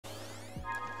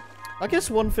I guess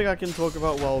one thing I can talk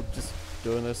about while just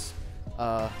doing this,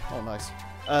 oh nice,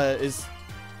 is,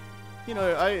 you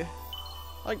know, I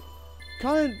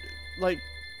kind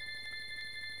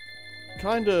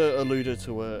of alluded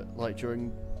to it, like,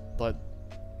 during, like,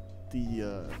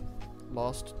 the,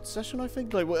 last session, I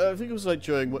think, like, I think it was, like,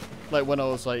 during, like, when I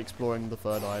was, like, exploring the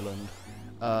third island,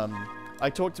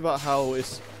 I talked about how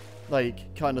it's,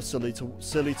 like, kind of silly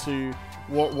to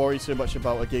worry so much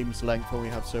about a game's length when we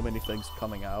have so many things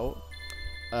coming out.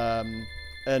 And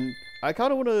I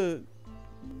kind of want to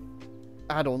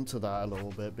add on to that a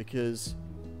little bit because,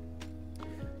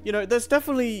 you know, there's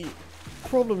definitely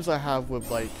problems I have with,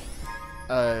 like,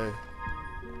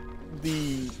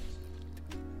 the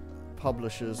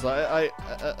publishers. Like,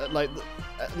 like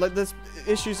there's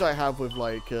issues I have with,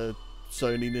 like,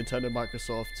 Sony, Nintendo,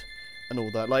 Microsoft, and all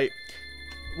that. Like,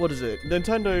 what is it?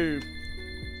 Nintendo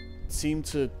seem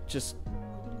to just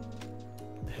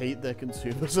hate their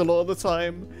consumers a lot of the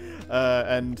time,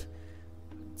 and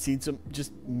seem to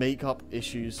just make up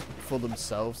issues for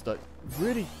themselves that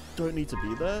really don't need to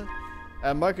be there.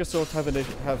 And Microsoft have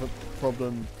a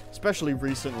problem, especially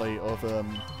recently, of yeah,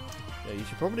 you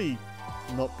should probably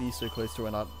not be so close to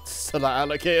that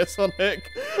alligator,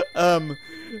 Sonic. But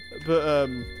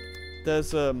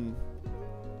there's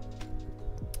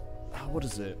what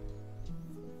is it?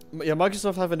 Yeah,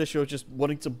 Microsoft have an issue of just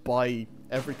wanting to buy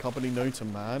every company known to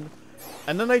man,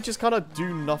 and then they just kind of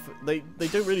do nothing. They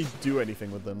don't really do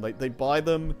anything with them. Like, they buy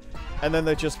them, and then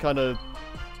they just kind of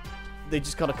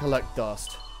collect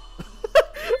dust.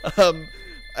 Like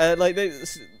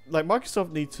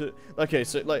Microsoft need to. Okay,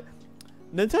 so like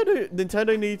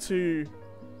Nintendo need to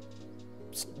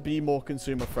be more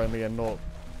consumer friendly and not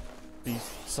be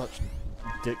such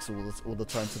dicks all the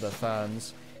time to their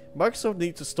fans. Microsoft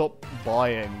need to stop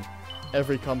buying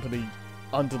every company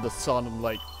under the sun and,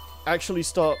 like, actually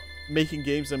start making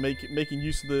games and making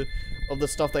use of the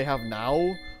stuff they have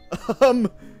now.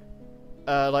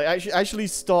 Like, actually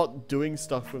start doing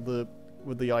stuff with the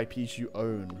IPs you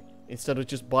own instead of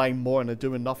just buying more and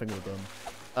doing nothing with them.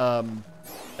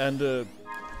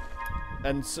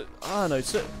 And so, I don't know.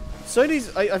 So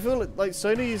Sony's, I feel like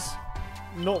Sony's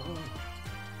not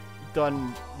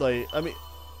done, like, I mean,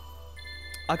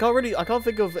 I can't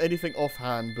think of anything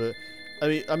offhand, but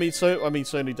Sony's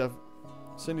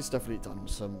definitely done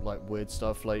some, like, weird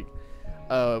stuff, like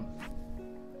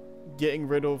getting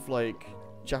rid of, like,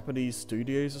 Japanese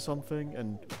studios or something,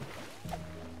 and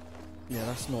yeah,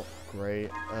 that's not great.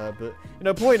 But, you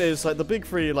know, point is, like, the big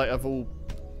three, like, have all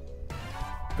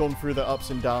gone through their ups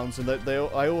and downs, and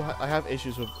I have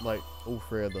issues with, like, all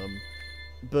three of them,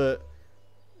 but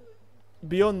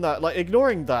beyond that, like,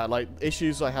 ignoring that, like,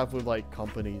 issues I have with, like,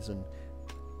 companies and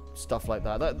stuff like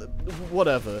that,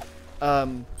 whatever. I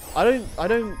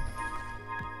don't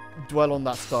dwell on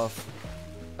that stuff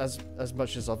as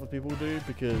much as other people do,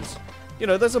 because, you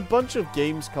know, there's a bunch of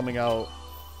games coming out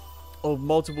of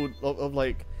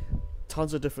like,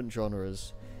 tons of different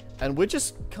genres, and we're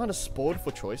just kind of spoiled for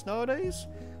choice nowadays,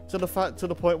 to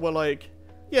the point where, like,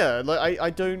 yeah, like, I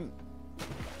don't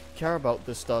care about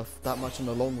this stuff that much in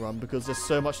the long run, because there's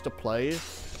so much to play,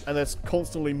 and there's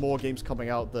constantly more games coming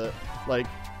out that, like,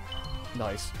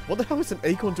 nice. What the hell is an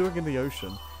acorn doing in the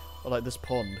ocean? Or, like, this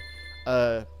pond?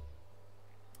 There's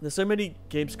so many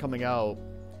games coming out,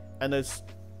 and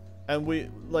we,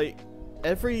 like,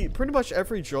 pretty much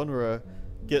every genre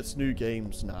gets new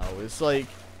games now. It's like,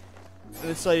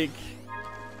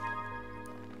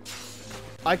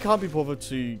 I can't be bothered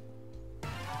to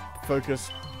focus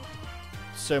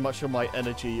so much of my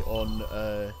energy on,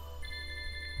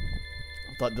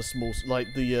 like, the small,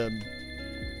 like, the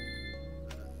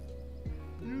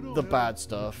bad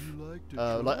stuff.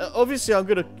 Like, obviously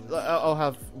I'll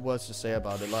have words to say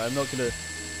about it. Like, I'm not gonna,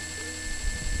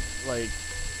 like,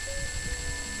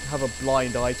 have a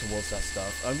blind eye towards that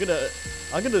stuff. I'm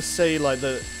gonna say, like,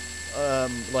 like,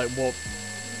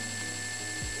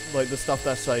 the stuff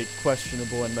that's, like,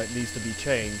 questionable and, like, needs to be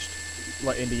changed,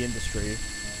 like, in the industry.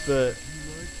 But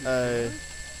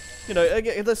you know,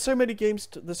 again, there's so many games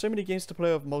to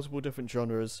play of multiple different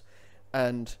genres,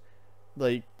 and,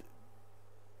 like,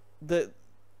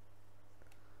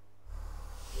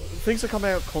 things are coming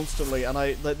out constantly, and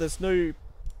there's no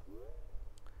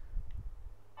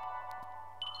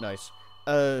nice.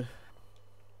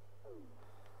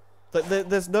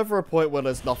 There's never a point where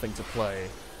there's nothing to play.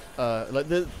 Like,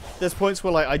 there's points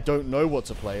where, like, I don't know what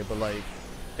to play, but, like,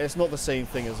 it's not the same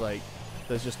thing as, like,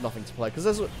 there's just nothing to play,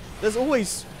 because there's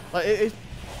always, like,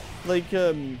 like,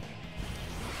 I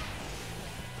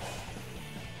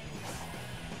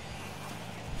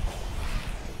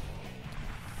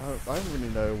don't really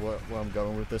know where I'm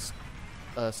going with this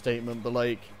statement, but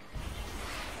like,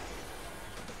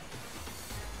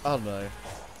 I don't know.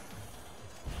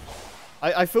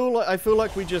 I feel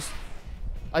like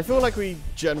we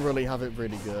generally have it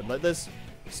really good. Like, there's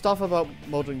stuff about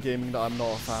modern gaming that I'm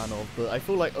not a fan of, but I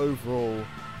feel like overall,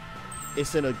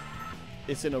 it's in a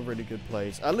really good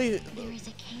place. At least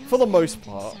for the most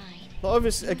part. But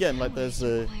obviously, again, like there's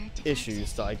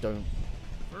issues that I don't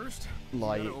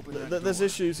like. There's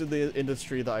issues in the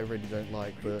industry that I really don't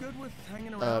like. But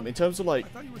in terms of like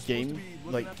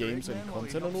games and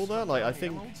content and all that, like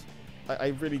I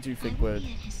really do think we're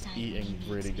eating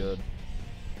really good.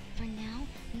 For now,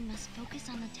 we must focus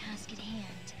on the task at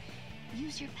hand.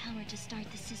 Use your power to start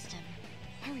the system.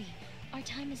 Hurry, our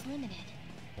time is limited.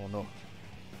 Oh no.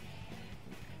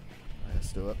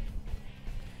 Let's do it.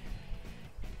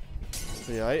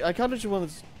 So yeah, I kind of just wanted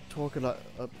to talk about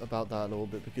that a little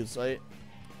bit because I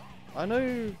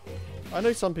know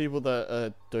some people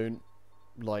that don't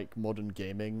like modern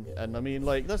gaming, and I mean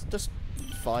like that's just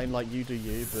fine, like you do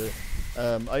you, but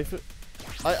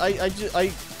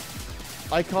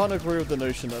I can't agree with the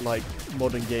notion that like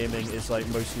modern gaming is like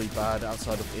mostly bad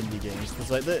outside of indie games,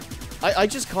 because like I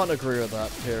just can't agree with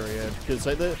that, period, because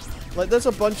like there's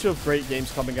a bunch of great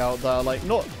games coming out that are like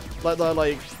not like they're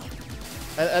like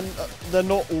and they're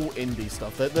not all indie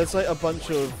stuff. There's like a bunch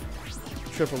of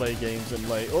AAA games and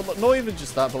like, or not even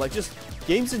just that, but like just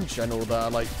games in general that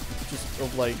are like just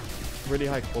of like really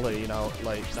high quality now,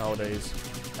 like nowadays.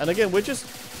 And again, we're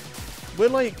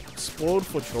like spoiled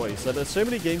for choice. Like, there's so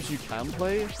many games you can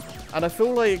play, and I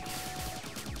feel like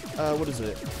what is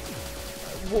it?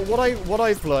 What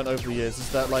I've learned over the years is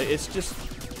that like it's just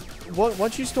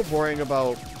once you stop worrying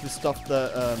about the stuff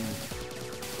that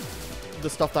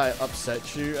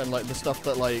upsets you and like the stuff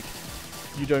that like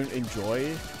you don't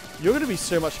enjoy, you're gonna be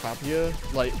so much happier.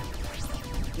 Like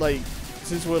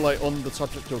since we're like on the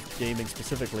subject of gaming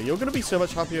specifically, you're gonna be so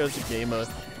much happier as a gamer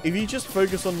if you just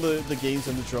focus on the games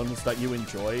and the genres that you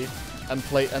enjoy and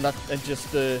play and just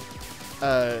play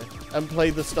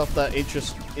the stuff that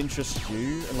interests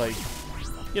you, and like,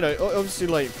 you know, obviously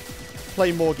like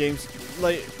play more games.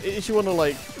 Like if you want to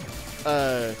like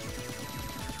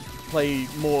play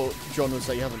more genres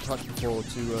that you haven't touched before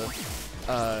to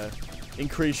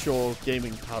increase your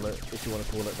gaming palette, if you want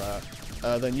to call it that,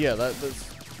 then yeah, that's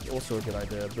also a good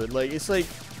idea. But like, it's like,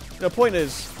 the point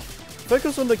is,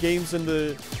 focus on the games and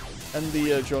the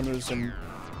genres and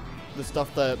the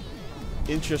stuff that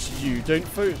interests you. Don't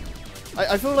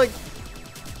I feel like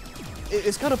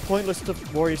it's kind of pointless to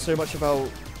worry so much about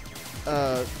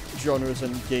genres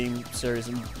and game series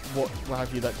and what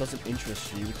have you that doesn't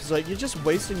interest you, because like you're just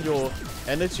wasting your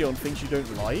energy on things you don't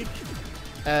like,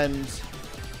 and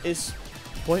it's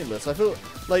pointless. I feel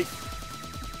like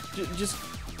just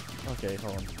okay,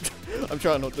 hold on. I'm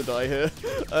trying not to die here.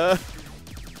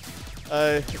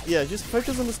 Yeah, just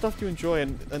focus on the stuff you enjoy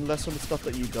and less on the stuff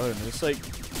that you don't. And it's like,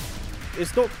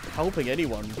 it's not helping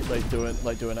anyone like doing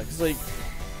that, because like,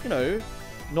 you know,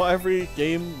 not every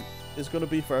game is going to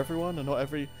be for everyone, and not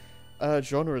every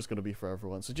genre is going to be for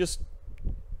everyone. So just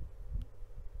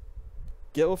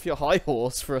get off your high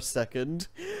horse for a second.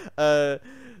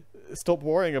 Stop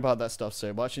worrying about that stuff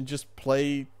so much and just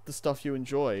play the stuff you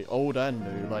enjoy, old and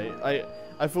new. Like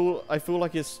I feel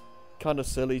like it's kind of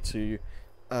silly to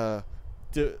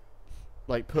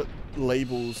put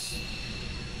labels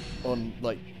on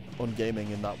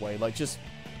gaming in that way. Like, just,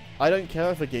 I don't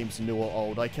care if a game's new or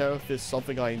old. I care if it's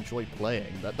something I enjoy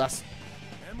playing. That's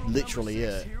literally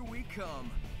it. Here we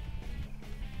come.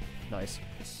 Nice.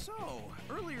 So,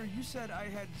 earlier you said I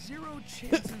had 0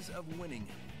 chances of winning.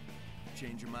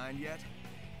 Change your mind yet?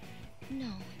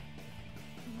 No,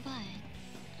 but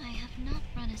I have not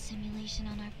run a simulation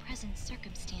on our present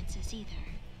circumstances either.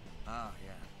 Ah,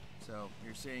 yeah. So,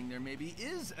 you're saying there maybe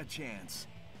is a chance?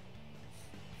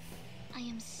 I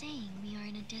am saying we are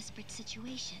in a desperate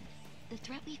situation. The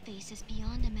threat we face is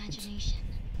beyond imagination.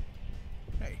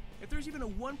 Hey, if there's even a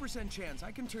 1% chance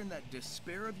I can turn that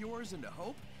despair of yours into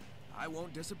hope, I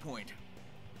won't disappoint.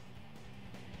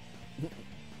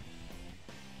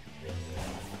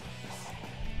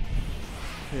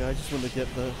 Yeah, I just want to get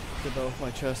that off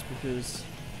my chest, because,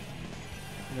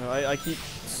 you know,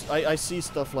 I see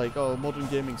stuff like, oh, modern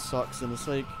gaming sucks, and it's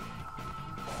like,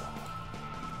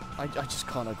 I just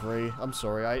can't agree. I'm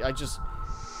sorry. I just,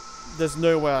 there's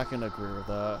no way I can agree with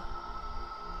that.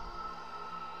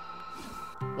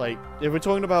 Like, if we're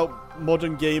talking about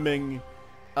modern gaming,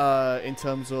 in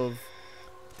terms of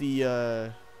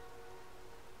the,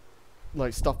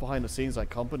 like, stuff behind the scenes, like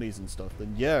companies and stuff,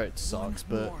 then yeah, it sucks,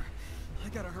 but I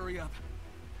gotta hurry up.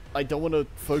 I don't want to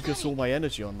focus all my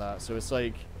energy on that, so it's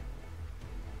like,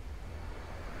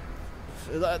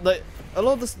 like a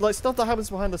lot of this like stuff that happens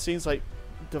behind the scenes, like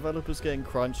developers getting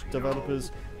crunched,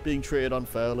 developers being treated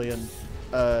unfairly, and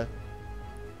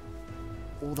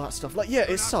all that stuff. Like, yeah,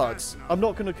 it sucks. I'm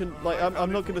not gonna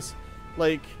I'm not gonna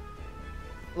like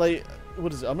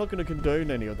what is it? I'm not gonna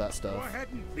condone any of that stuff. Go ahead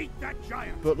and beat that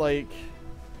giant. But like,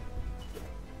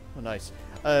 oh nice.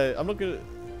 I'm not gonna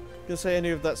say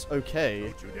any of that's okay.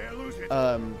 Don't you dare lose it.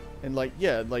 And like,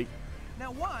 yeah, like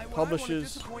Now why would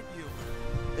publishers I want to disappoint you?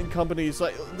 and companies,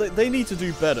 like they need to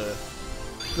do better.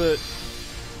 But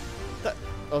that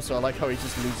also, I like how he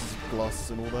just loses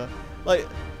glasses and all that. Like,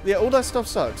 yeah, all that stuff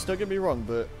sucks. Don't get me wrong,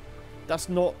 but that's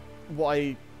not what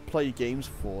I play games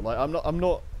for. Like, I'm not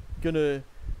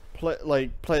gonna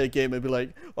play a game and be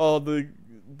like, oh, the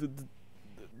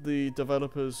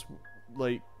developers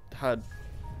like had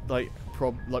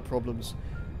problems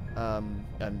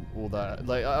and all that.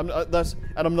 Like,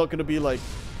 I'm not gonna be like,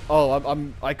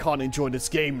 oh, I can't enjoy this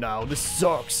game now. This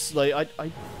sucks. Like,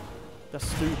 that's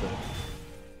stupid.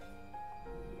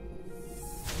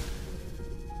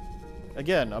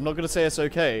 Again, I'm not gonna say it's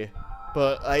okay,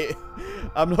 but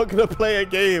I'm not gonna play a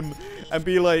game and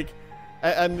be like,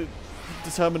 and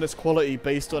determine its quality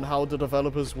based on how the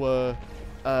developers were,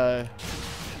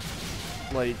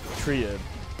 like, treated.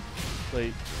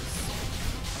 Like,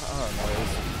 I don't know.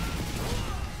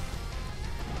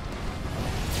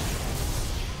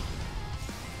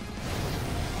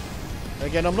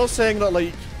 Again, I'm not saying that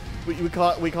like we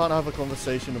can't have a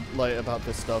conversation like about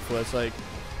this stuff where it's like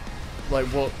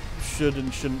what should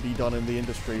and shouldn't be done in the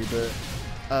industry, but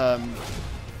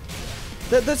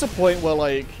there's a point where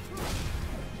like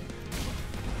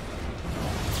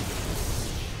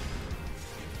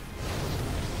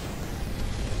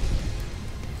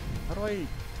how do I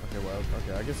okay, well,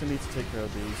 okay, I guess I need to take care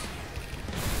of these.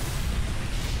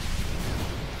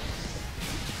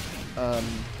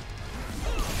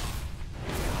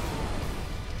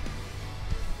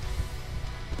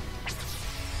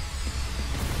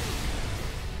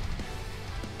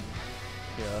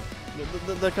 Yeah,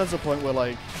 there comes a point where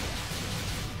like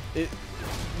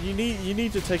you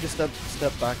need to take a step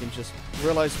back and just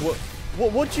realize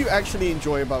what do you actually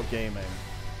enjoy about gaming.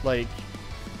 Like,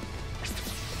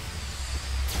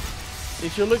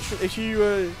 if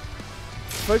you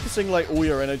focusing like all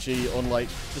your energy on like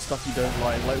the stuff you don't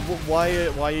like why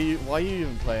are you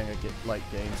even playing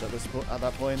games at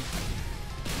that point?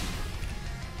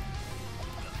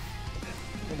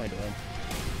 What am I doing?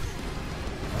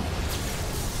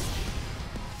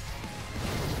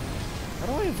 How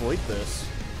do I avoid this?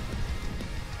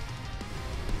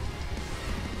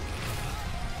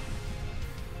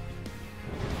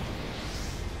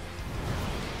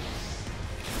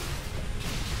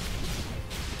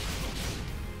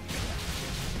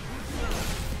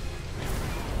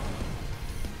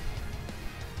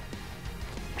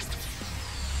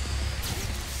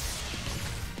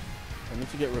 I need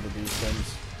to get rid of these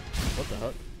things. What the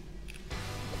heck?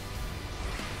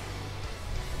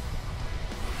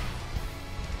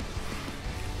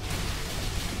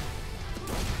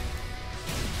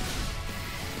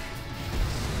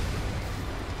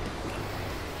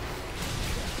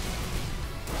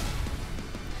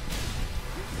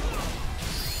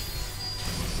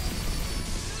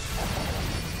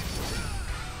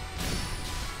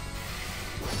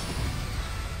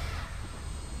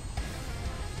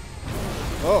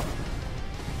 Oh!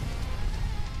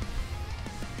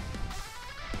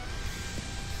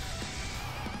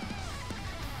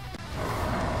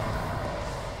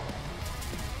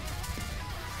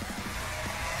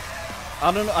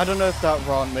 I don't know if that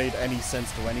rant made any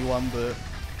sense to anyone, but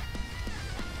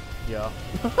yeah.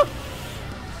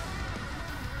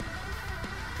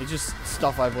 It's just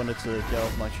stuff I've wanted to get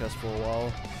off my chest for a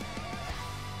while.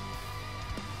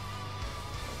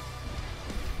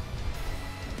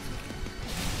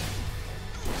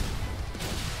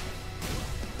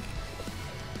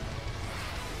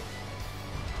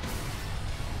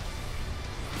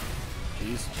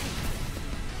 Jeez.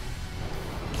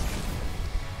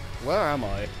 Where am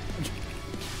I?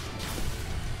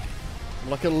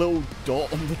 I'm like a little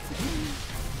dot on the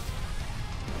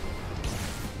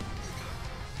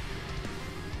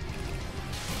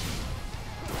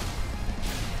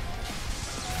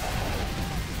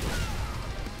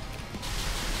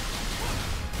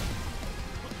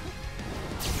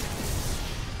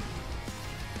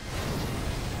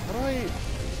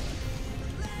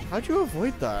How'd you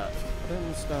avoid that? I don't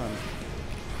understand.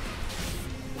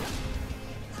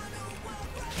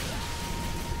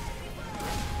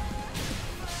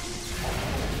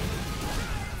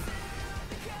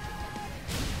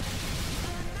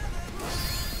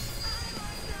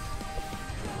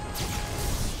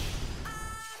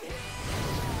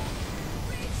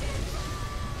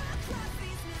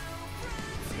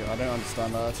 I don't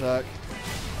understand that attack.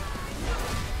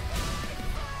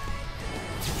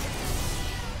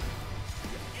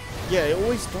 Yeah, it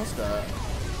always does that.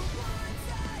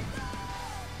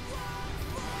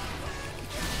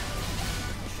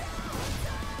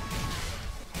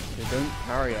 Okay, don't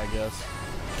parry, I guess.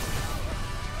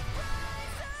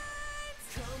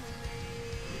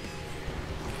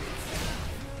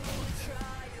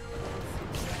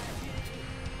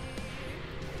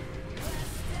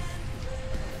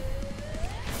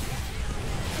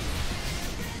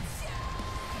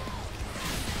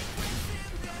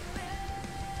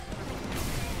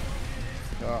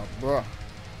 Oh, bruh.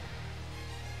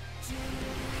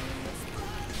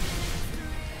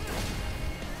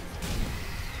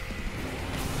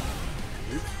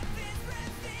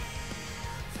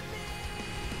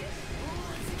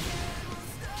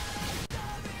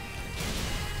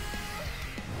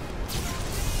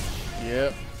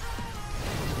 Yep.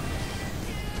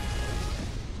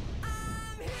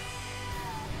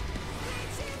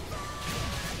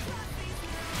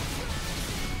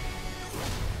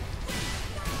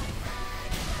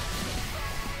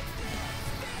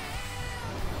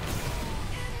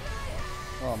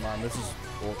 Oh man, this is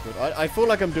awkward. I feel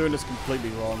like I'm doing this completely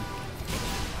wrong.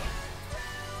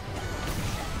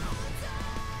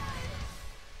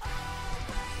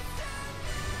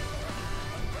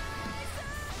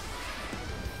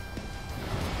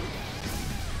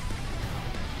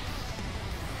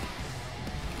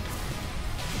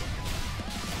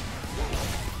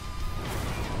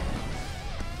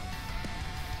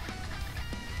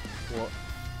 What?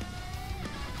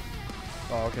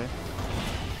 Oh, okay.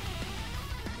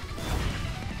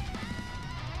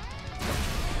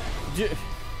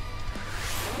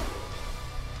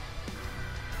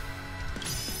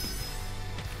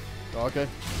 Oh, okay.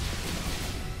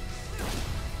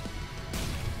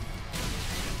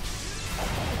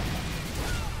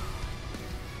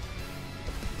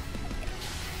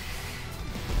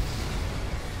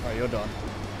 Alright, you're done.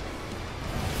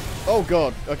 Oh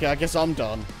god. Okay, I guess I'm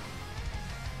done.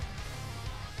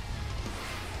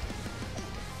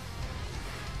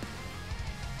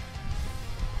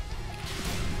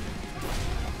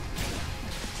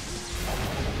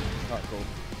 Alright, cool.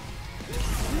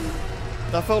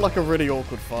 That felt like a really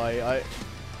awkward fight. I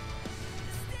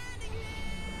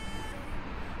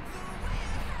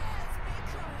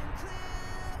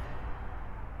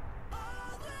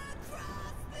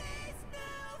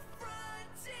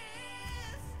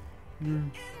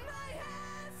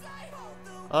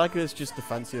like it's just the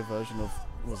fancier version of,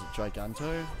 was it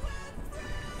Giganto?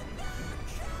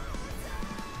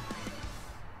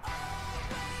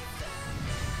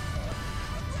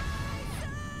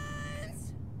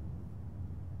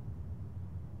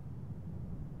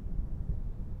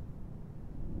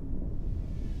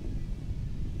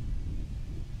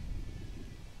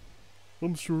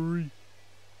 I'm sorry.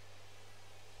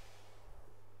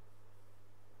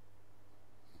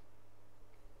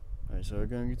 Alright, so we're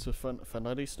going into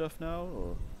Finale stuff now,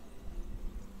 or?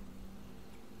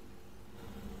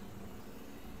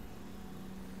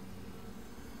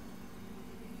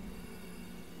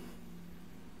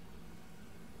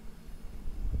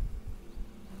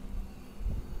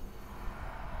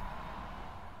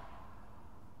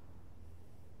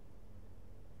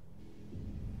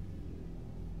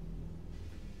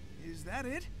 Is that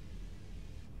it?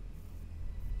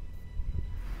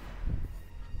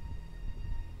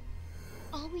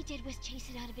 All we did was chase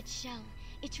it out of its shell.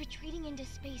 It's retreating into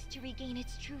space to regain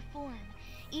its true form.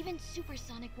 Even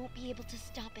Supersonic won't be able to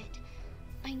stop it.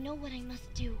 I know what I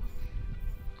must do.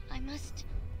 I must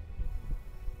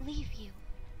leave you.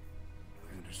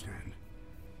 I understand.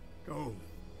 Go.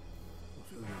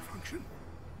 Fulfill your function.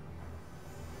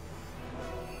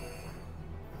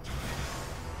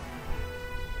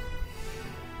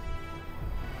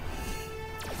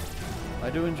 I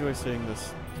do enjoy seeing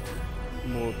this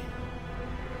more,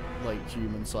 like,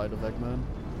 human side of Eggman.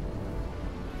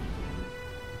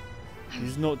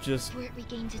 He's not just... Where it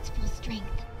regains its full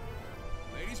strength.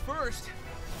 Ladies first.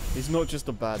 He's not just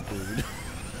a bad dude.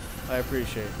 I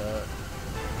appreciate that.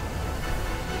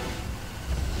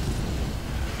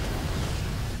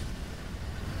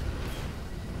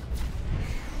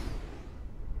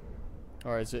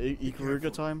 Alright, so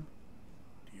Ikaruga time?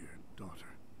 Dear daughter.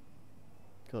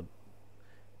 God.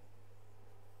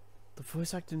 The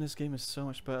voice acting in this game is so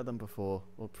much better than before,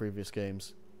 or previous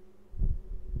games.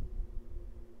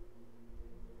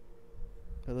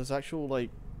 There's actual,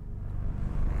 like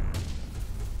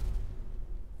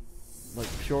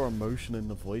pure emotion in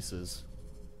the voices.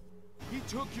 He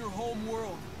took your home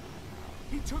world.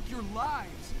 He took your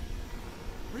lives.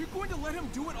 Are you going to let him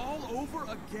do it all over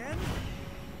again?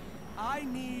 I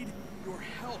need your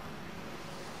help.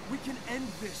 We can end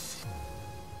this.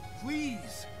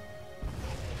 Please.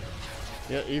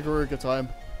 Yeah, Igor, good time.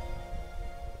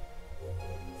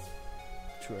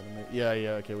 True enemy.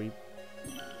 Yeah, okay, we...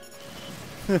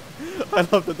 I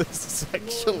love that this is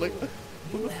actually...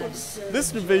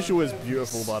 This visual is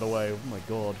beautiful, by the way. Oh my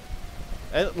god.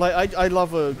 And, like, I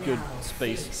love a good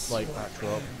space, like,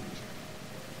 backdrop.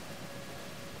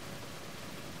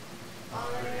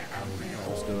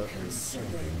 Let's do it.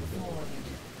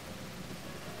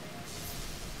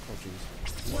 Oh jeez.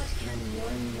 What can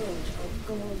one volt of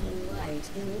golden light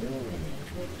illuminate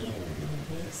within the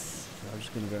abyss? I'm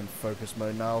just gonna go in focus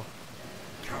mode now.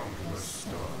 Countless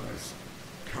stars,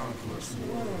 countless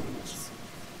worlds,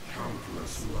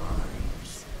 countless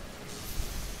lives.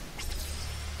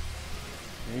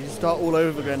 You start all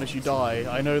over again as you die.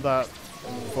 I know that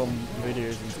from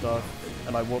videos and stuff,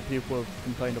 and like what people have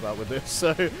complained about with this.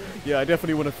 So yeah, I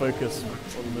definitely want to focus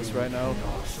on this right now.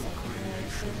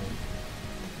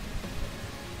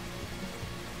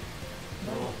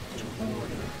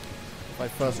 If I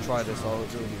first try this, I'll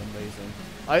do it amazing.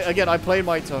 I play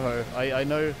my Toho. I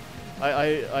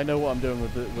know what I'm doing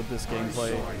with this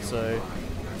gameplay. So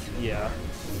yeah.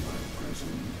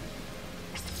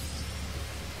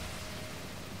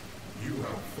 You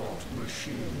have fought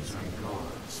machines and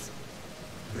gods.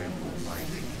 They were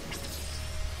mighty.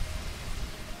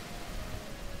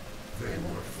 They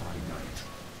were finite.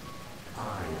 I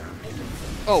am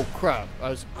infinite. Oh crap! I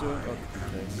was doing. Okay.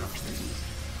 Nothing.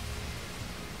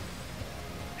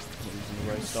 Not using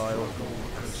the right style.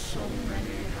 As so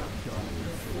many have done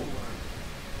before.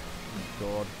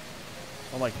 God.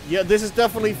 Oh my. Yeah, this is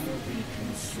definitely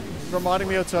reminding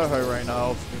me of Toho right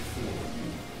now.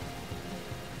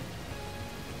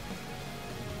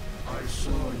 I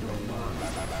saw your mind.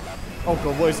 Oh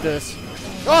god, what is this?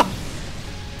 Ah!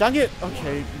 Dang it!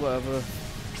 Okay, whatever.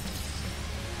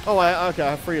 Oh, okay,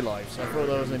 I have 3 lives. I thought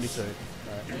there was only 2. Right.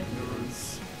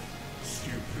 Ignorance.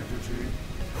 Stupidity.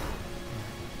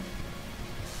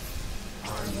 I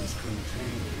was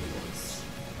contained once.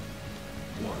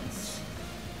 Once.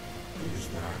 Is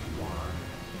that why?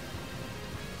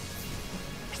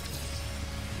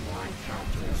 My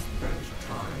captors spent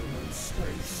time and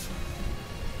space.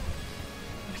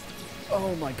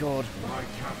 Oh my god. My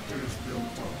captors built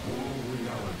a whole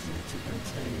reality to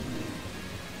contain me.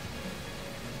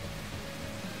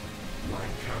 My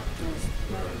captors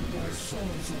burned their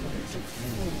souls away to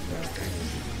fuel their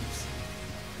engines.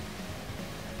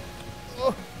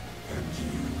 Oh. And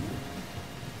you?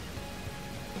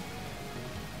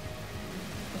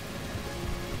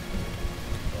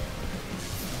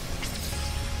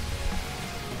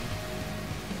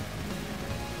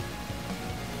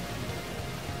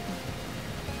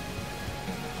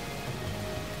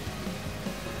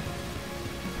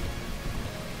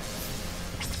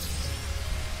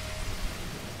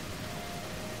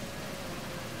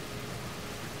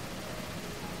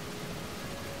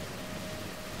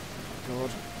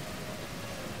 God.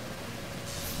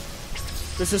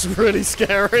 This is really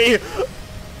scary.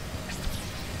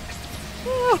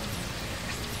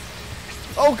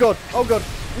 Oh god! Oh god!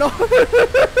 No!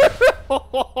 No!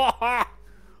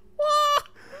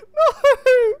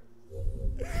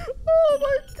 Oh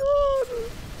my god!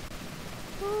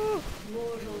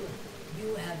 Mortal,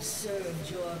 you have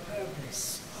served your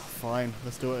purpose. Fine,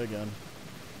 let's do it again.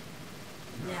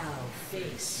 Now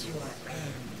face your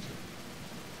end.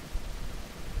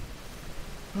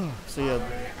 So yeah,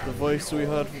 the voice we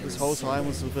heard this whole time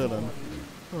was the villain.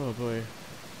 Oh boy.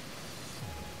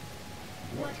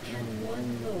 What can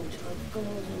one volt of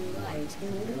golden light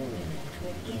illuminate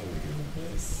within the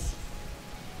abyss?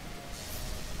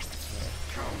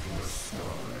 Countless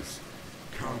stars,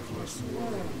 countless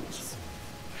worlds,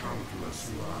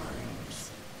 countless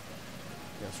lives.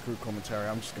 Yeah, screw commentary,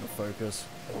 I'm just gonna focus.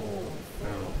 All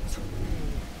fell to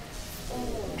me.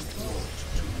 All brought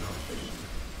to nothing.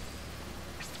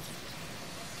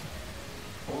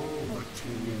 All the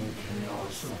teeming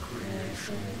chaos of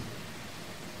creation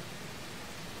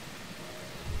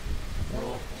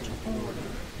brought to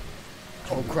order.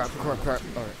 Oh crap, crap, crap.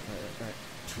 Alright.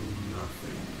 To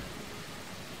nothing.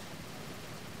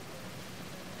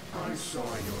 I saw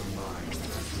your mind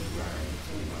as you ran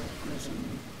through my prison.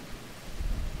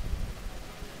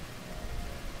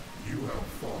 You have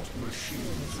fought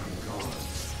machines and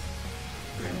gods.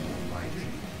 They were mighty.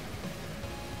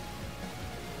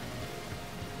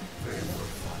 They were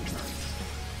finite.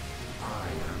 I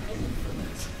am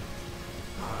infinite.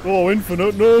 Oh,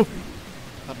 infinite, no!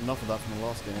 Had enough of that from the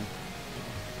last game.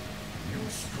 You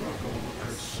struggle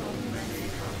as so many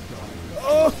have done.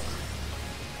 Oh!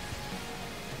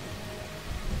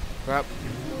 Crap.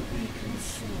 You will be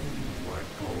consumed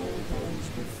like all those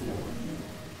before you.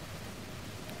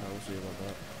 I'll see about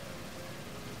that.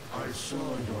 I saw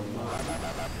your life.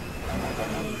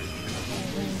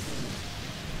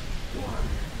 Why?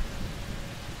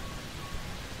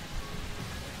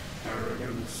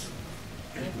 Arrogance,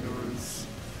 ignorance,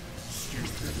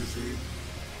 stupidity.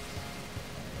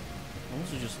 I'm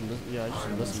also just just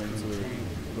listening to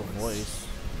the voice,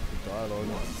 the dialogue.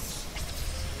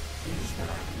 Is that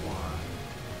why?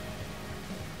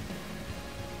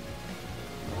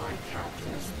 My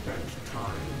captors bent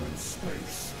time and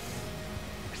space.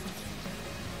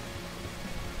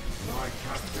 My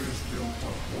captors built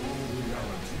a whole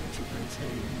reality to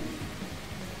contain me.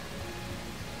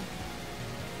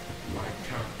 My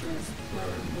captors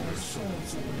burned their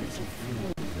souls away to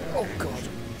fuel their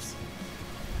engines.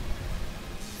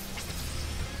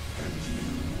 And you,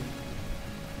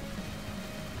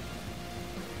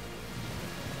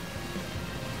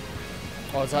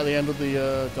 Oh, is that the end of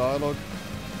the dialogue?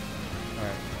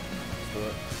 Alright, let's do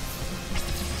it.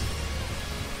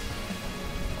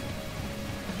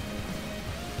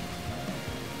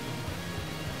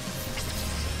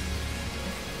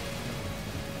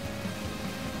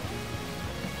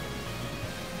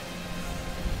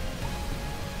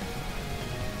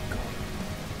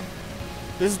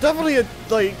 This is definitely a,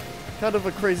 like, kind of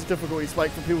a crazy difficulty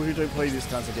spike for people who don't play these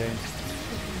kinds of games.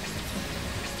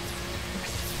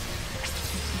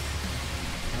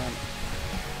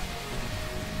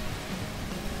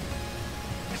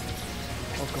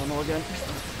 Oh god, no again.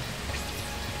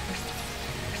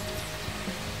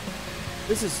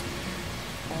 This is...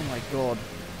 Oh my god.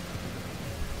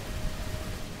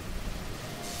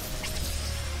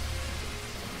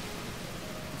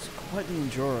 It's quite the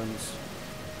endurance.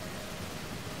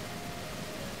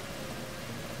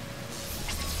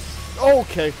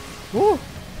 Okay. Woo.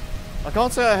 I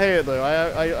can't say I hate it though.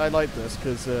 I like this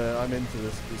because I'm into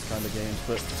these kind of games.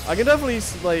 But I can definitely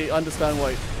like understand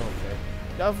why. Okay.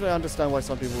 Definitely understand why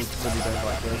some people really don't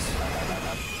like this.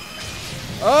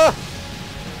 Ah!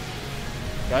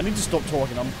 Yeah, I need to stop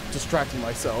talking. I'm distracting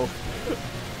myself.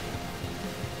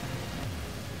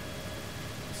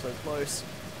 So close.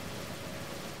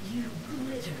 You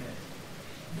glitter.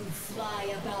 You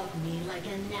fly about me like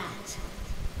a gnat.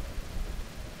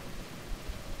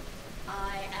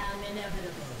 I am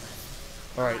inevitable.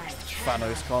 Alright,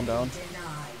 Thanos, calm down.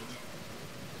 Denied.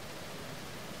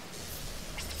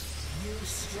 You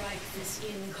strike this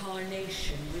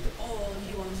incarnation with all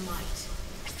your might.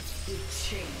 It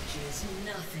changes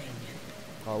nothing.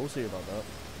 Oh, we'll see about that.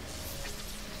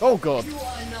 Oh god. You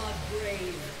are not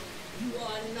brave. You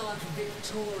are not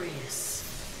victorious.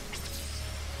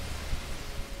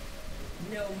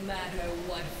 No matter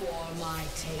what form I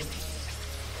take.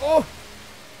 Oh!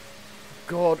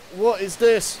 God, what is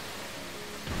this?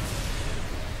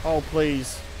 Oh,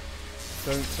 please.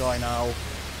 Don't die now.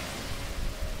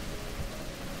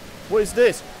 What is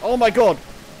this? Oh my god!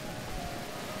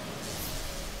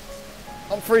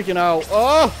 I'm freaking out.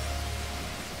 Oh!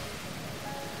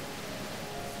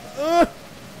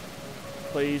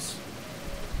 Please.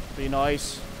 Be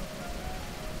nice.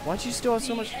 Why'd you still have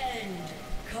so much... The end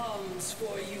comes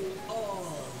for you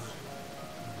all.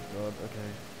 God,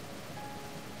 okay.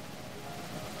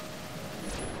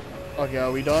 Okay,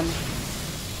 are we done?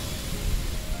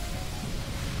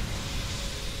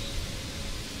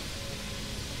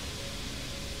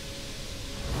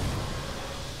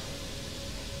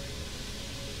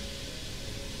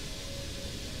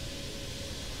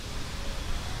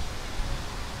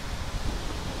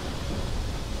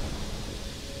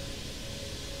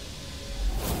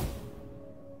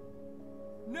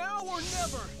 Now or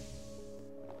never!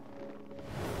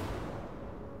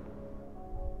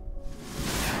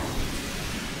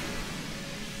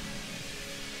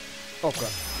 Oh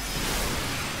crap.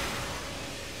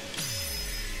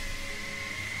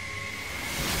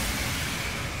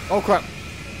 Oh crap.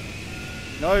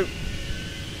 No.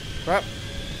 Crap.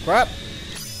 Crap.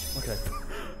 Okay.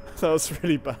 That was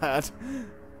really bad.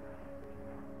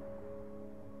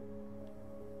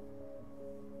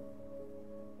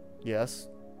 Yes.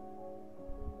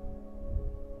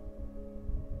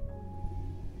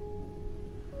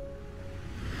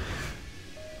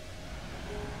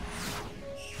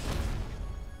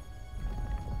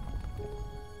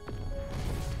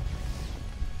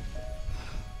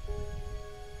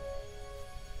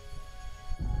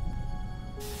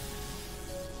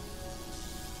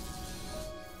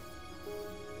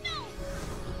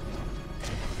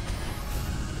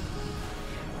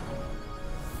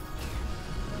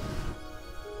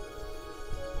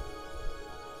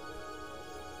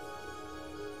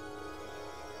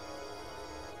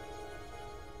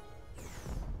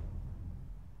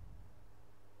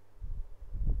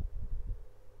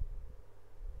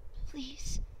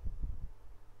 Please,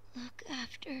 look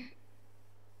after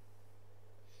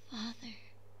Father.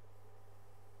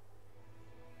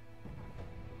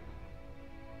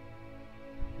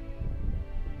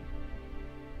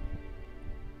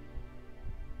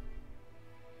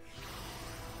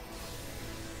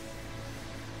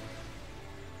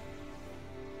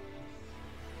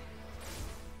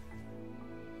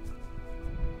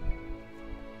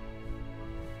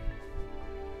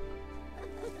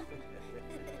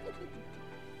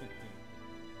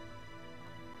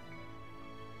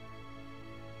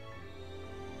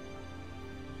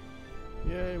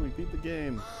 Yay, we beat the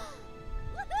game.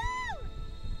 Woohoo!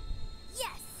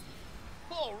 Yes!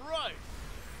 All right.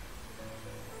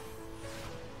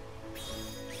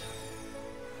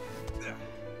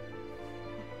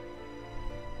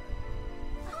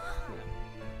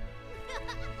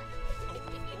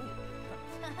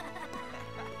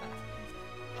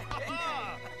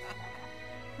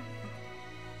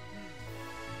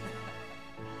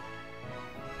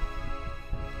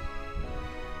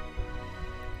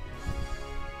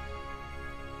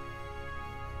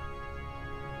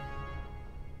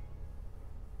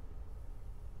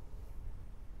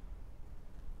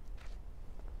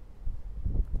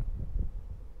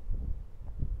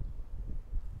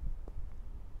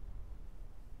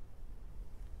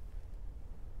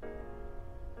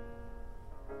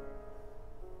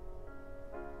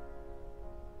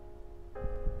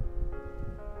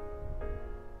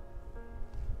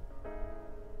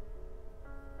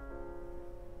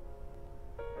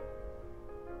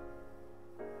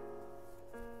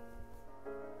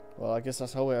 Well, I guess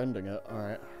that's how we're ending it.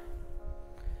 Alright.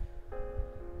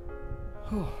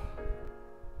 Well,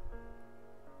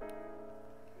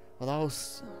 that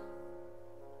was...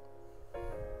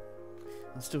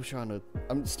 I'm still trying to...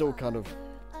 I'm still kind of...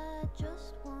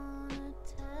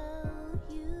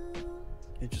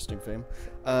 Interesting theme.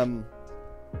 I'm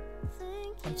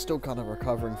still kind of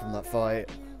recovering from that fight.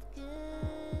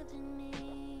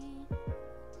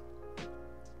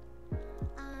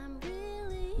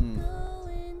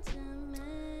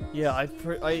 Yeah,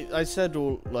 I said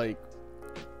all, like,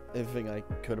 everything I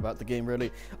could about the game, really.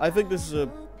 I think this is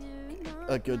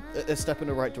a step in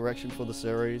the right direction for the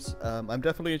series. I'm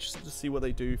definitely interested to see what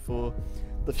they do for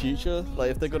the future. Like,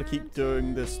 if they're going to keep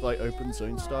doing this, like, open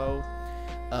zone style.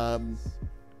 What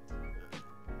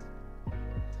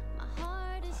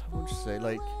would you say?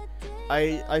 Like,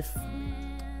 I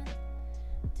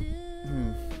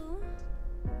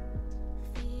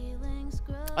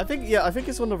think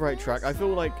it's on the right track. I feel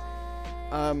like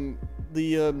I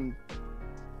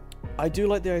do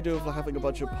like the idea of having a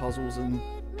bunch of puzzles and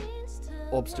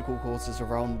obstacle courses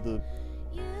around the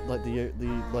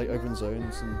open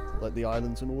zones and like the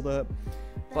islands and all that.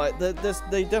 But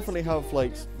they definitely have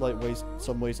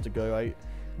some ways to go. I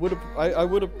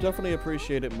would have definitely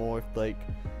appreciated more if, like,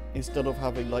 instead of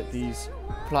having like these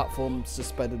platforms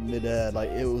suspended midair,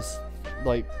 like it was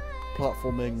like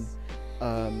platforming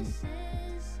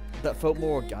that felt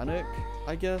more organic,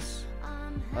 I guess.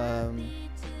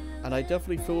 And I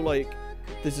definitely feel like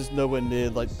this is nowhere near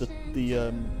like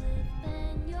the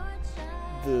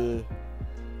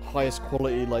highest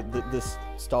quality like this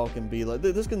style can be. Like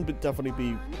this can definitely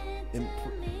be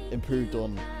improved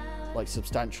on like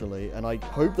substantially, and I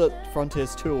hope that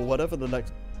Frontiers 2 or whatever the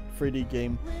next 3D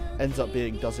game ends up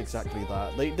being does exactly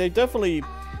that. They definitely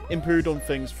improved on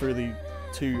things through the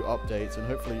 2 updates, and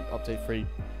hopefully update 3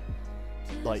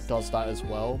 like does that as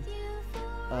well.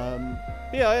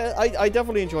 Yeah, I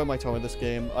definitely enjoy my time with this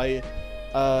game.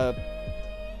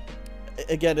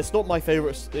 Again, it's not my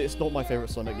favorite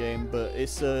Sonic game, but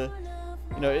it's I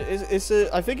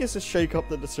think it's a shake-up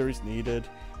that the series needed.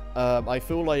 I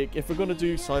feel like if we're gonna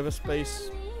do cyberspace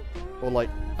or like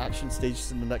action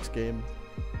stages in the next game,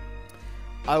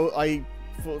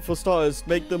 for starters,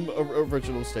 make them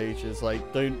original stages.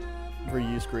 Like, don't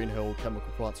reuse Green Hill, Chemical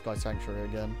Plant, Sky Sanctuary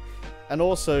again, and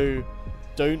also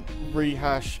don't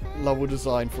rehash level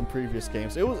design from previous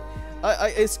games. It was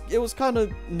kind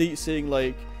of neat seeing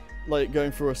like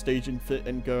going through a stage and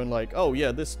going like, oh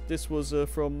yeah, this was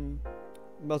from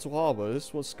Metal Harbor,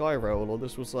 this was Skyrail, or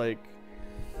this was like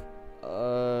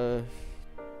I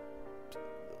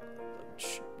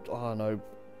don't know,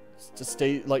 to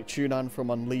stay like Tunan from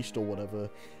Unleashed or whatever.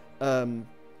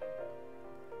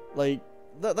 Like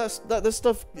that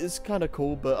stuff is kind of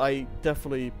cool, but I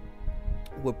definitely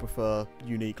would prefer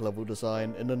unique level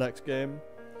design in the next game.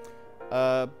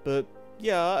 But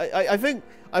yeah, I think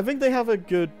they have a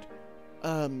good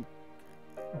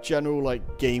general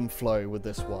like game flow with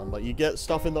this one. Like, you get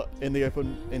stuff in the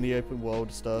open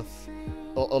world stuff,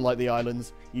 or like the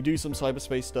islands. You do some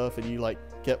cyberspace stuff, and you like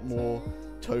get more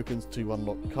tokens to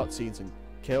unlock cutscenes and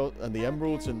chaos and the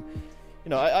emeralds, and you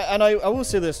know, I will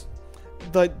say this,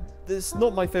 like, this is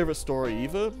not my favorite story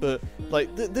either, but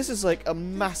like this is like a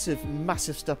massive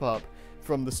step up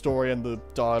from the story and the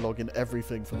dialogue and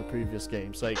everything from the previous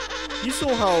games. Like, you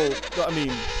saw how, I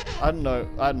mean, I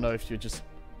don't know if you're just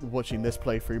watching this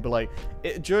playthrough, but like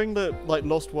during the like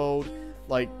Lost World,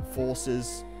 like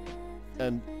Forces,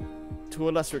 and to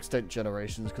a lesser extent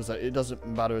Generations, because like, it doesn't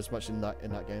matter as much in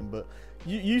that game, but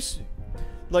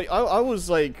like I was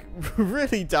like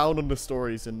really down on the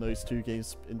stories in those two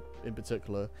games in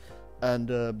particular,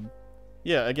 and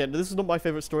yeah, again, this is not my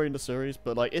favorite story in the series,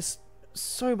 but like it's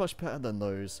so much better than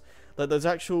those. Like, there's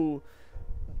actual,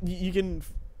 you can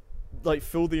like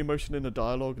feel the emotion in the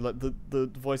dialogue. Like the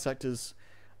voice actors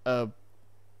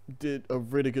did a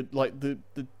really good, like the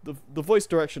voice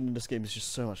direction in this game is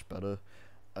just so much better,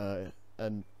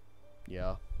 and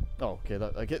yeah. Oh, okay,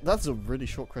 that's a really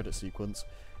short credit sequence,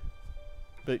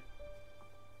 but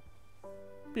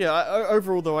yeah,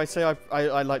 overall though, I say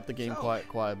I like the game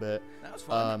quite a bit. That was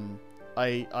fun.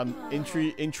 I'm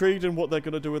intrigued in what they're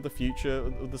gonna do with the future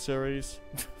of the series.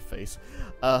 Face.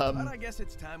 But I guess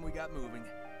it's time we got moving.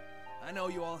 I know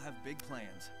you all have big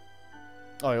plans.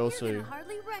 I You're also gonna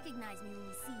hardly recognize me when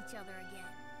we see each other again.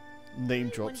 name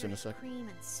drops in a second. Cream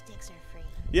and sticks are free.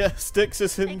 Yeah, Styx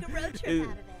is in. Make a road trip out of it.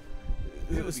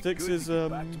 It would be Styx good is to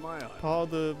get back to my island. part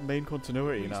of the main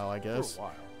continuity now, I guess. For a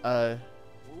while. Uh,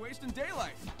 We're wasting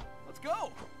daylight. Let's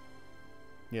go.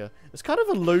 yeah, it's kind of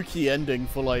a low-key ending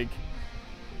for like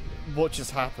what just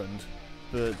happened,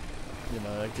 but you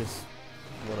know, I guess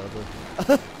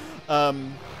whatever.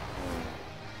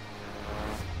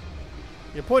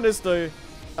 Your point is though,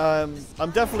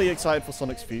 I'm definitely excited for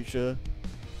Sonic's future.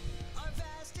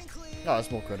 Oh,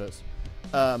 there's more credits.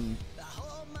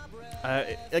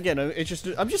 Again,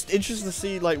 I'm just interested to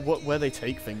see like where they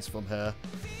take things from here,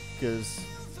 because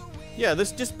yeah,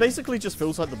 this just basically just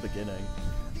feels like the beginning,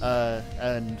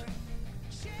 and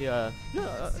yeah,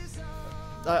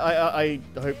 I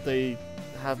hope they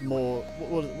have more.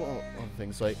 What other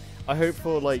things? Like, I hope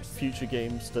for like future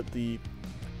games that the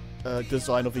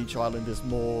design of each island is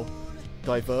more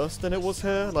diverse than it was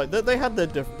here. Like they had their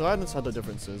the islands had their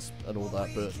differences and all that,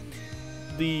 but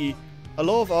a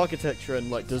lot of architecture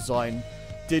and like design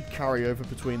did carry over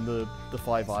between the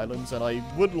 5 islands, and I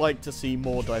would like to see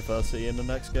more diversity in the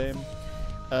next game.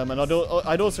 And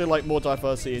I'd also like more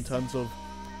diversity in terms of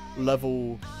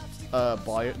level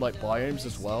biomes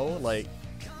as well. Like,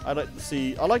 I like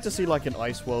to see like an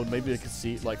ice world, maybe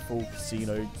like full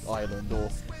casino island, or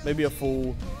maybe a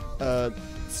full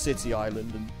city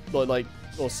island, and like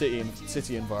or city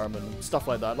environment and stuff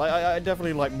like that. Like I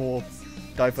definitely like more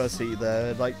diversity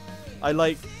there. Like, I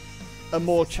like a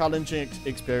more challenging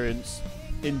experience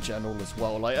in general as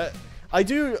well. Like I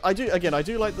do like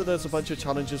that there's a bunch of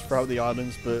challenges throughout the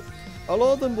islands, but a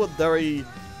lot of them were very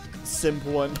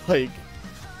simple and like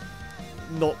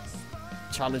not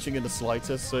challenging in the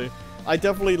slightest. So I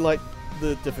definitely like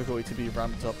the difficulty to be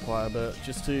ramped up quite a bit,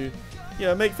 just to, you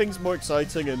know, make things more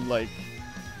exciting and like,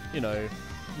 you know,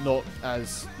 not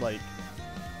as like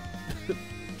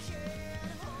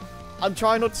I'm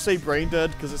trying not to say brain dead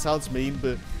because it sounds mean,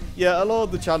 but yeah, a lot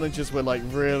of the challenges were like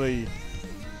really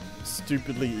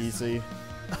stupidly easy.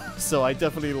 So I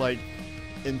definitely like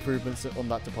improvements on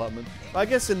that department. But I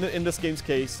guess in this game's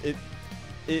case,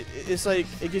 it's like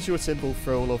it gives you a simple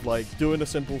thrill of like doing a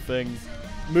simple thing,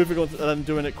 moving on to, and then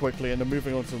doing it quickly, and then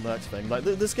moving on to the next thing. Like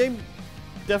this game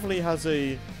definitely has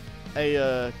a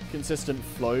consistent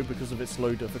flow because of its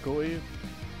low difficulty.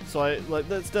 So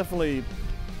that's definitely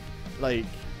like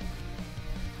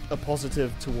a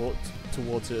positive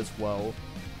towards it as well.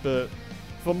 But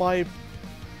for my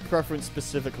preference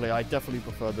specifically, I definitely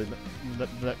prefer the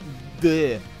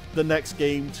next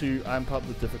game to amp up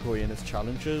the difficulty in its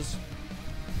challenges,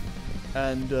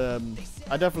 and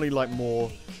I definitely like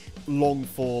more long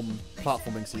form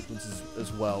platforming sequences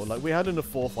as well, like we had in the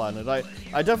 4th island. I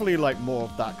definitely like more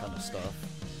of that kind of stuff,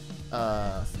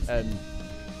 and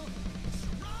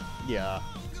yeah,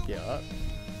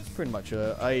 that's pretty much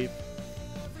it. I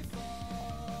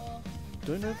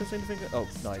don't know if there's anything. Oh,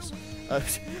 nice.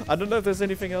 I don't know if there's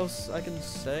anything else I can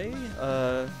say.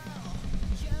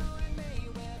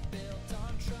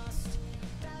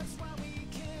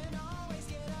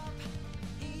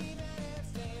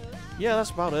 Yeah, that's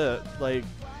about it. Like,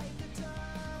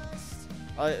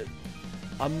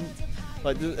 I'm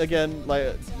like again,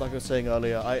 like I was saying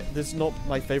earlier, this is not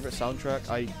my favorite soundtrack.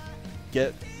 I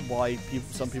get why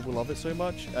some people love it so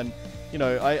much, and you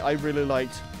know, I really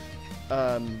liked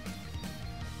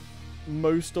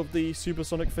most of the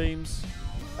Supersonic themes,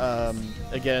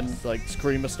 Again, like,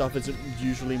 screamer stuff isn't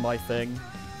usually my thing.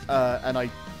 And I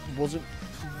wasn't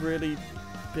really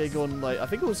big on, like, I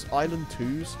think it was Island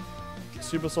 2's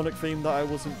Supersonic theme that I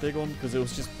wasn't big on, because it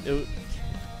was just,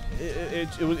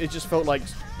 it just felt like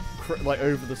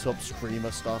over the top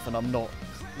screamer stuff, and I'm not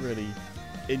really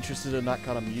interested in that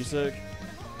kind of music.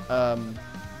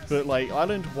 But like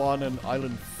Island 1 and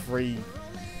Island 3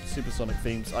 Supersonic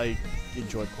themes I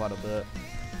enjoyed quite a bit.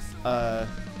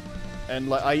 And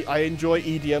like I enjoy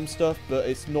EDM stuff, but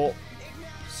it's not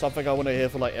something I want to hear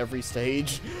for like every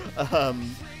stage.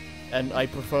 And I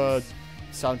prefer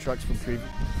soundtracks from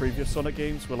previous Sonic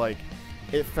games where like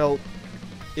it felt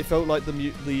like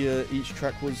each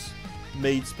track was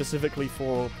made specifically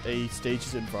for a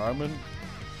stage's environment.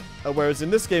 Whereas in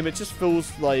this game, it just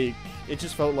felt like,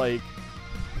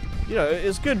 you know,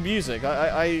 it's good music.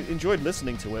 I enjoyed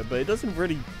listening to it, but it doesn't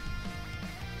really,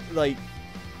 like,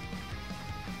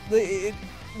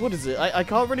 what is it? I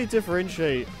can't really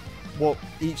differentiate what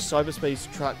each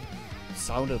cyberspace track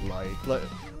sounded like.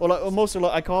 Or mostly,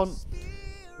 like, I can't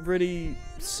really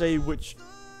say which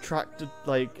track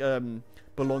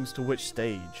belongs to which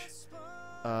stage.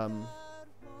 And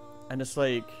it's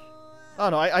like, I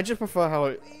don't know. I just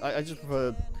prefer I just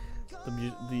prefer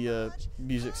the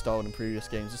music style in previous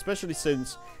games, especially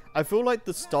since I feel like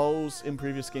the styles in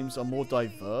previous games are more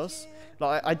diverse.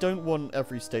 Like I don't want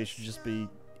every stage to just be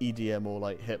EDM or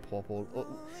like hip hop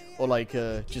or like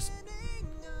just,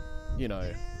 you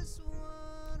know,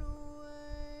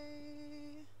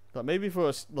 like maybe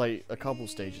for like a couple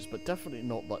stages, but definitely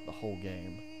not like the whole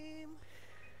game.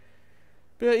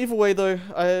 But yeah, either way though,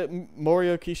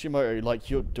 Morio Kishimoto, like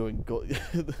you're doing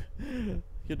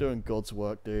God's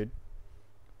work, dude.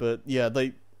 But yeah,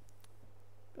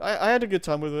 I had a good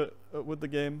time with it, with the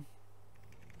game.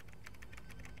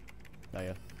 Oh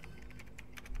yeah.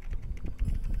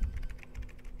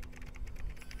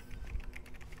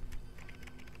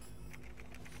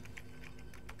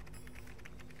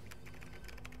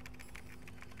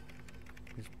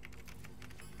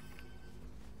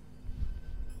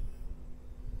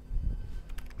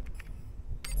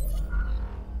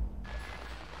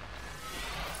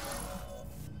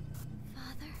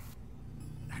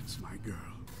 My girl.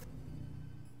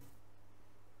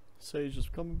 Sage is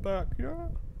coming back, yeah.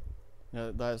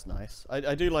 Yeah, that is nice.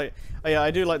 I do like, yeah,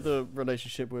 I do like the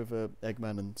relationship with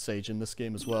Eggman and Sage in this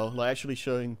game as well. Like actually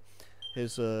showing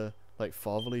his like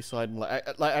fatherly side and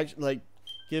like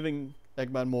giving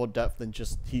Eggman more depth than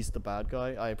just he's the bad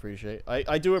guy.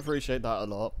 I do appreciate that a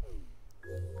lot.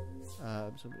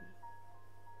 Absolutely.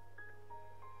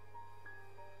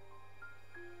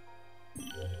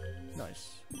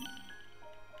 Nice.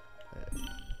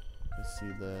 Let's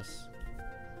see this.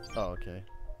 Oh, okay.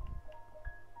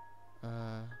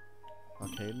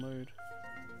 Arcade mode.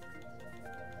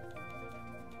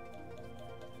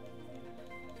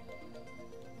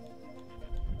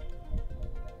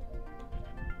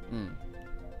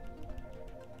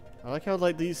 I like how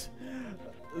like these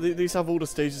have all the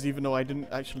stages, even though I didn't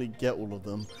actually get all of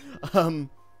them.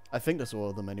 I think that's all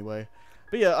of them anyway.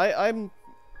 But yeah,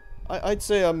 I'd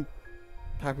say I'm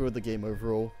happy with the game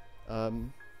overall.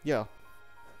 Yeah.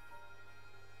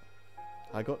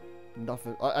 I got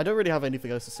nothing. I don't really have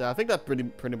anything else to say. I think that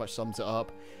pretty much sums it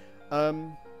up.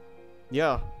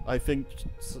 Yeah, I think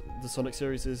the Sonic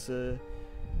series is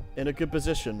in a good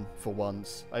position for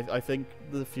once. I think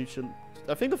the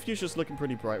future's looking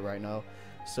pretty bright right now.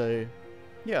 So,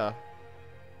 yeah.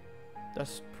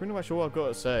 That's pretty much all I've got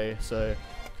to say. So,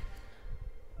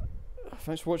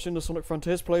 thanks for watching the Sonic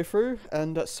Frontiers playthrough,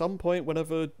 and at some point,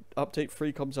 whenever Update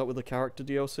 3 comes out with a character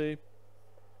DLC,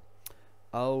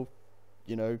 I'll,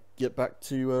 you know, get back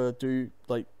to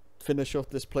finish off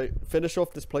this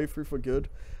playthrough for good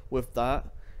with that.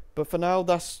 But for now,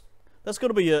 that's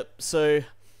gonna be it. So,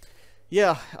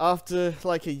 yeah, after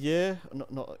like a year,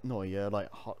 not a year, like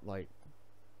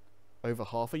over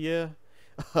half a year,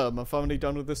 I'm finally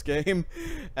done with this game,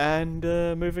 and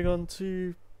moving on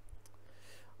to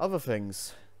other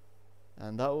things,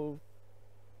 and that will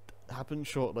happen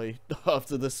shortly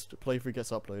after this playthrough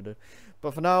gets uploaded.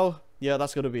 But for now, yeah,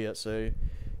 that's gonna be it. So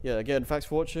yeah, again, thanks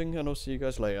for watching, and I'll see you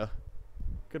guys later.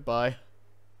 Goodbye.